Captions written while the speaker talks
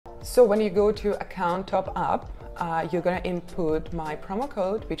So when you go to account top up, you're gonna input my promo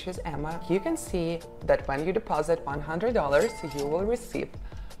code, which is Emma. You can see that when you deposit $100, you will receive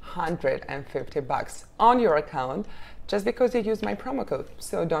 $150 on your account just because you use my promo code.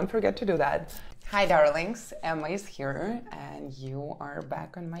 So don't forget to do that. Hi darlings, Emma is here and you are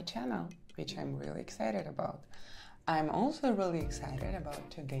back on my channel, which I'm really excited about. I'm also really excited about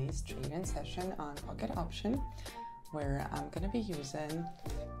today's trading session on Pocket Option, where I'm going to be using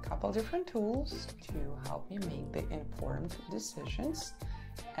a couple different tools to help me make the informed decisions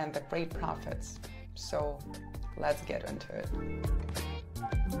and the great profits. So let's get into it.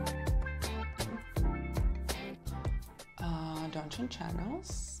 Dungeon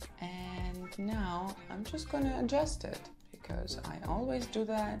channels, and now I'm just going to adjust it because I always do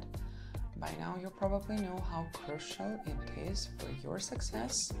that. By now you probably know how crucial it is for your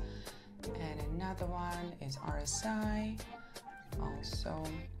success. And another one is RSI also.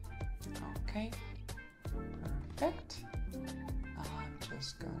 Okay, perfect. I'm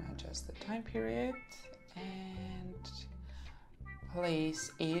just gonna adjust the time period and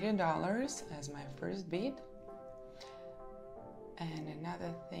place $80 as my first bid. And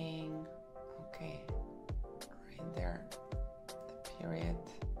another thing, okay, right there, the period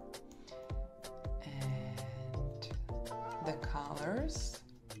and the colors.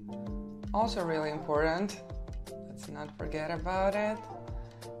 Also really important, let's not forget about it.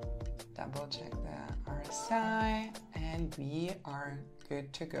 Double check the RSI and we are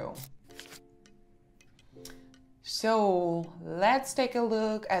good to go. So let's take a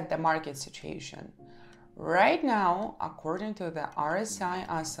look at the market situation. Right now, according to the RSI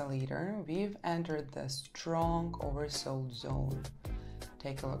oscillator, we've entered the strong oversold zone.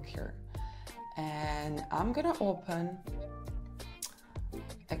 Take a look here. And I'm gonna open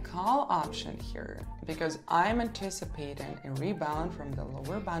a call option here because I'm anticipating a rebound from the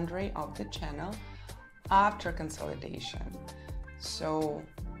lower boundary of the channel after consolidation. So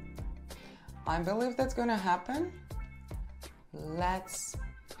I believe that's going to happen. Let's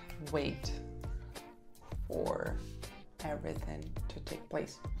wait for everything to take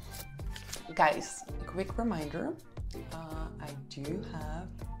place. Guys, a quick reminder, I do have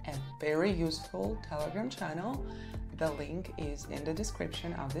a very useful Telegram channel. The link is in the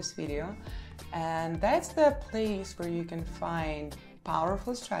description of this video, and that's the place where you can find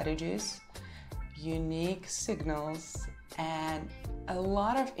powerful strategies, unique signals, and a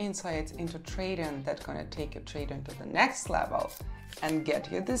lot of insights into trading that's going to take your trading to the next level and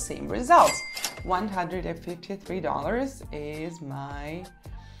get you the same results. $153 is my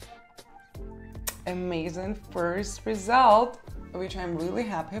amazing first result, which I'm really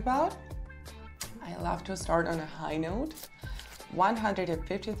happy about. I love to start on a high note.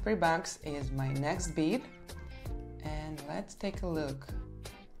 $153 is my next bid, and let's take a look.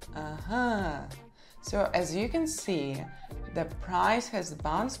 So as you can see, the price has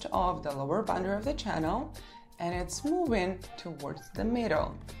bounced off the lower boundary of the channel and it's moving towards the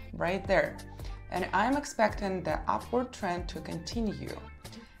middle right there, and I'm expecting the upward trend to continue.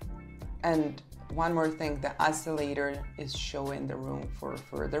 And one more thing, the oscillator is showing the room for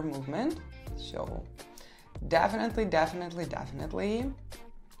further movement. So definitely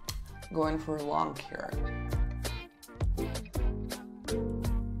going for long here.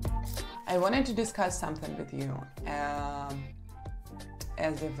 I wanted to discuss something with you.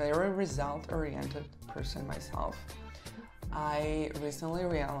 As a very result-oriented person myself, I recently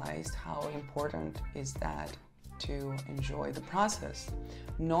realized how important is that to enjoy the process.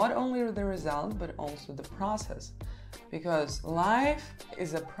 Not only the result, but also the process. Because life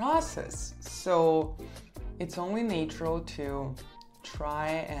is a process, so it's only natural to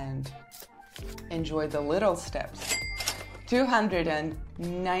try and enjoy the little steps.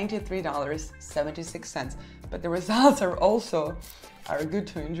 $293.76, but the results are good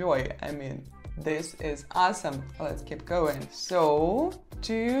to enjoy. I mean, this is awesome. Let's keep going. So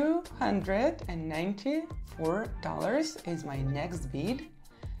 $294 is my next bid,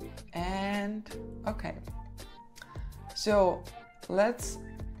 and okay. So let's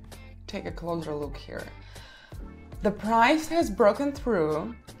take a closer look here. The price has broken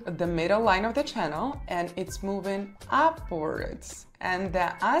through the middle line of the channel and it's moving upwards, and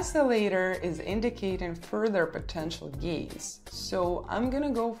the oscillator is indicating further potential gains. So I'm gonna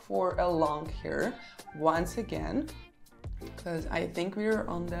go for a long here once again because I think we're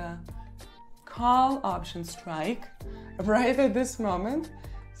on the call option strike right at this moment.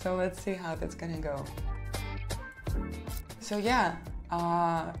 So let's see how that's gonna go. So yeah,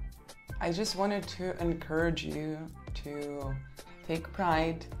 I just wanted to encourage you to take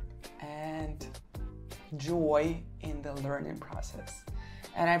pride and joy in the learning process.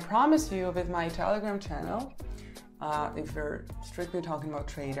 And I promise you, with my Telegram channel, if you're strictly talking about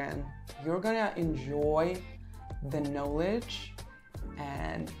trading, you're gonna enjoy the knowledge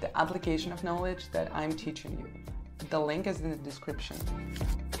and the application of knowledge that I'm teaching you. The link is in the description.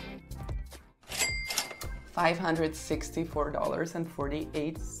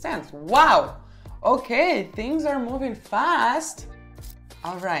 $564.48. Wow! Okay, things are moving fast.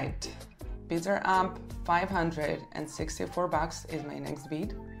 All right, bids are up. $564 is my next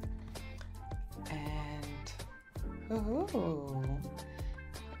bid. And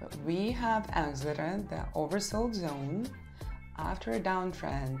we have exited the oversold zone after a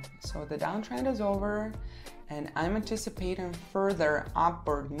downtrend. So the downtrend is over, and I'm anticipating further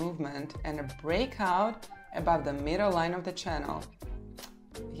upward movement and a breakout above the middle line of the channel.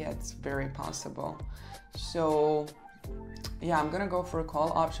 Yeah, it's very possible. So yeah, I'm gonna go for a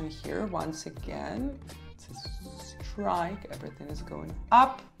call option here once again. It's a strike, everything is going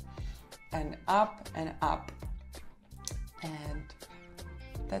up and up and up. And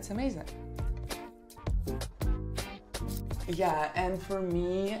that's amazing. Yeah, and for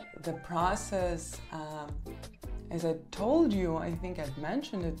me, the process, as I told you, I think I've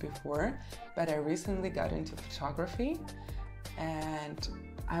mentioned it before, but I recently got into photography, and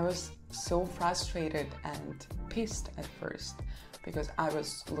I was so frustrated and pissed at first because I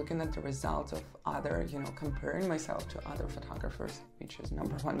was looking at the results of other, comparing myself to other photographers, which is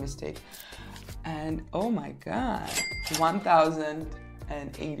 #1 mistake. And oh my God,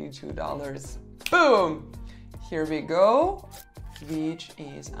 $1,082. Boom! Here we go, which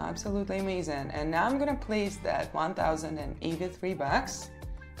is absolutely amazing. And now I'm gonna place that $1,083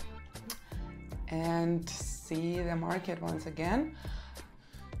 and see the market once again.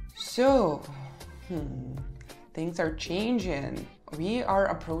 So, things are changing. We are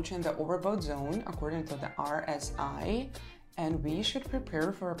approaching the overbought zone according to the RSI, and we should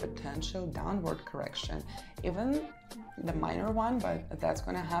prepare for a potential downward correction, even the minor one, but that's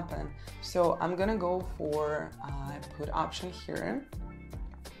gonna happen. So I'm gonna go for a put option here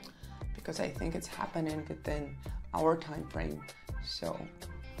because I think it's happening within our time frame. So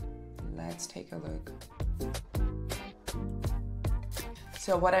let's take a look.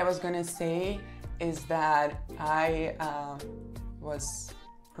 So what I was gonna say is that I was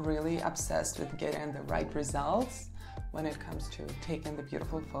really obsessed with getting the right results when it comes to taking the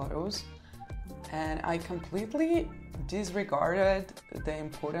beautiful photos, and I completely disregarded the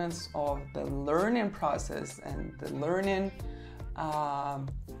importance of the learning process and the learning how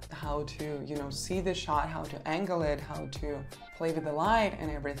to see the shot, how to angle it, how to play with the light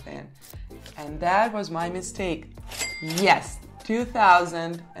and everything. And that was my mistake. Yes,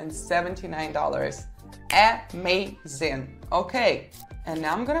 $2,079. Amazing. Okay, and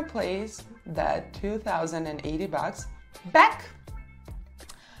now I'm gonna place that $2,080 back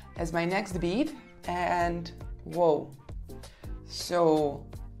as my next bid. And whoa, so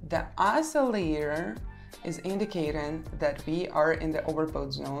the oscillator is indicating that we are in the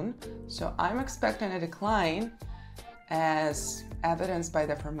overbought zone, so I'm expecting a decline as evidenced by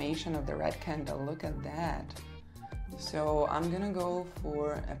the formation of the red candle. Look at that. So I'm gonna go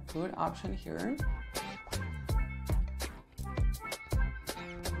for a put option here.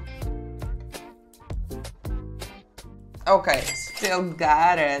 Okay, still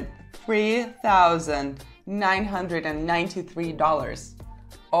got it. $3,993.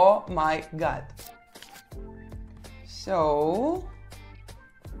 Oh my God. So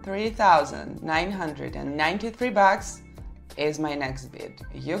 $3,993 is my next bid.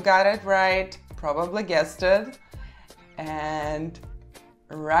 You got it right, probably guessed it. And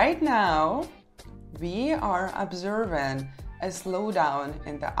right now we are observing a slowdown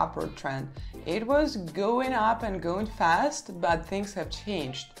in the upward trend. It was going up and going fast, but things have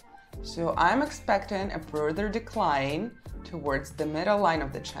changed. So I'm expecting a further decline towards the middle line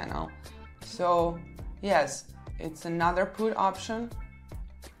of the channel. So yes, it's another put option.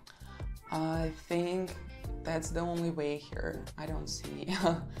 I think that's the only way here. I don't see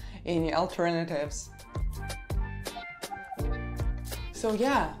any alternatives. So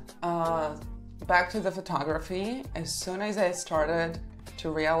yeah, back to the photography. As soon as I started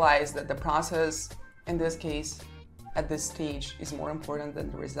to realize that the process, in this case, at this stage, is more important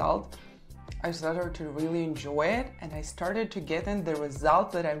than the result, I started to really enjoy it, and I started to get in the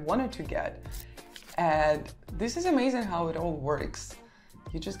result that I wanted to get. And this is amazing how it all works.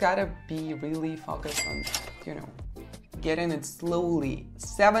 You just gotta be really focused on, getting it slowly.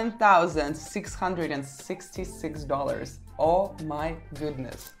 $7,666. Oh my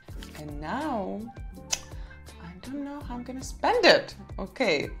goodness. And now, I don't know how I'm gonna spend it.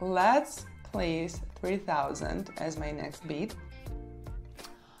 Okay, let's place 3,000 as my next bid.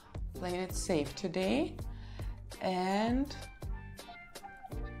 playing it safe today. And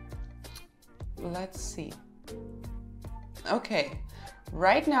let's see. Okay,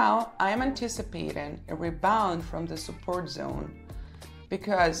 right now I'm anticipating a rebound from the support zone,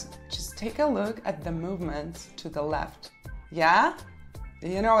 because just take a look at the movements to the left. Yeah?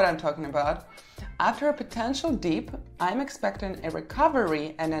 You know what I'm talking about. After a potential dip, I'm expecting a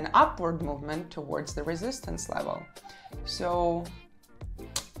recovery and an upward movement towards the resistance level. So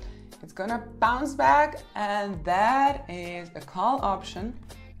it's gonna bounce back, and that is a call option.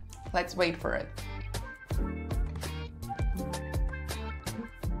 Let's wait for it.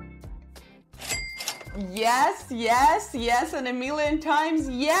 Yes, yes, yes, and a million times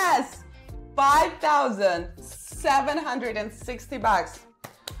yes! $5,760.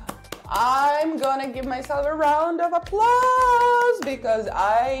 I'm gonna give myself a round of applause because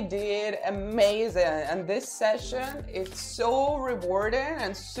I did amazing. And this session is so rewarding,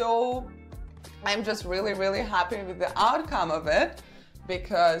 and so I'm just really, really happy with the outcome of it,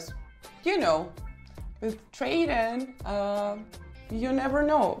 because, you know, with trading, you never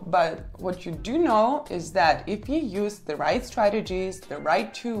know. But what you do know is that if you use the right strategies, the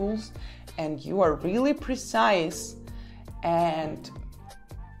right tools, and you are really precise, and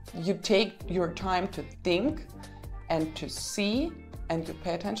you take your time to think and to see and to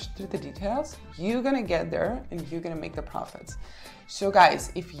pay attention to the details, you're gonna get there and you're gonna make the profits. So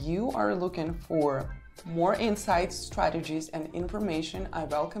guys, if you are looking for more insights, strategies, and information, I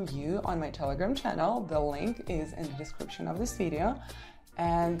welcome you on my Telegram channel. The link is in the description of this video.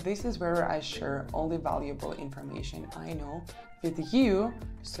 And this is where I share all the valuable information I know with you,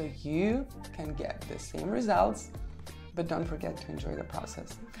 so you can get the same results, but don't forget to enjoy the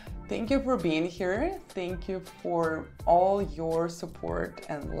process. Thank you for being here. Thank you for all your support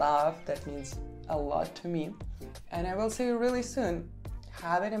and love. That means a lot to me. And I will see you really soon.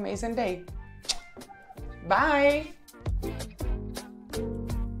 Have an amazing day. Bye.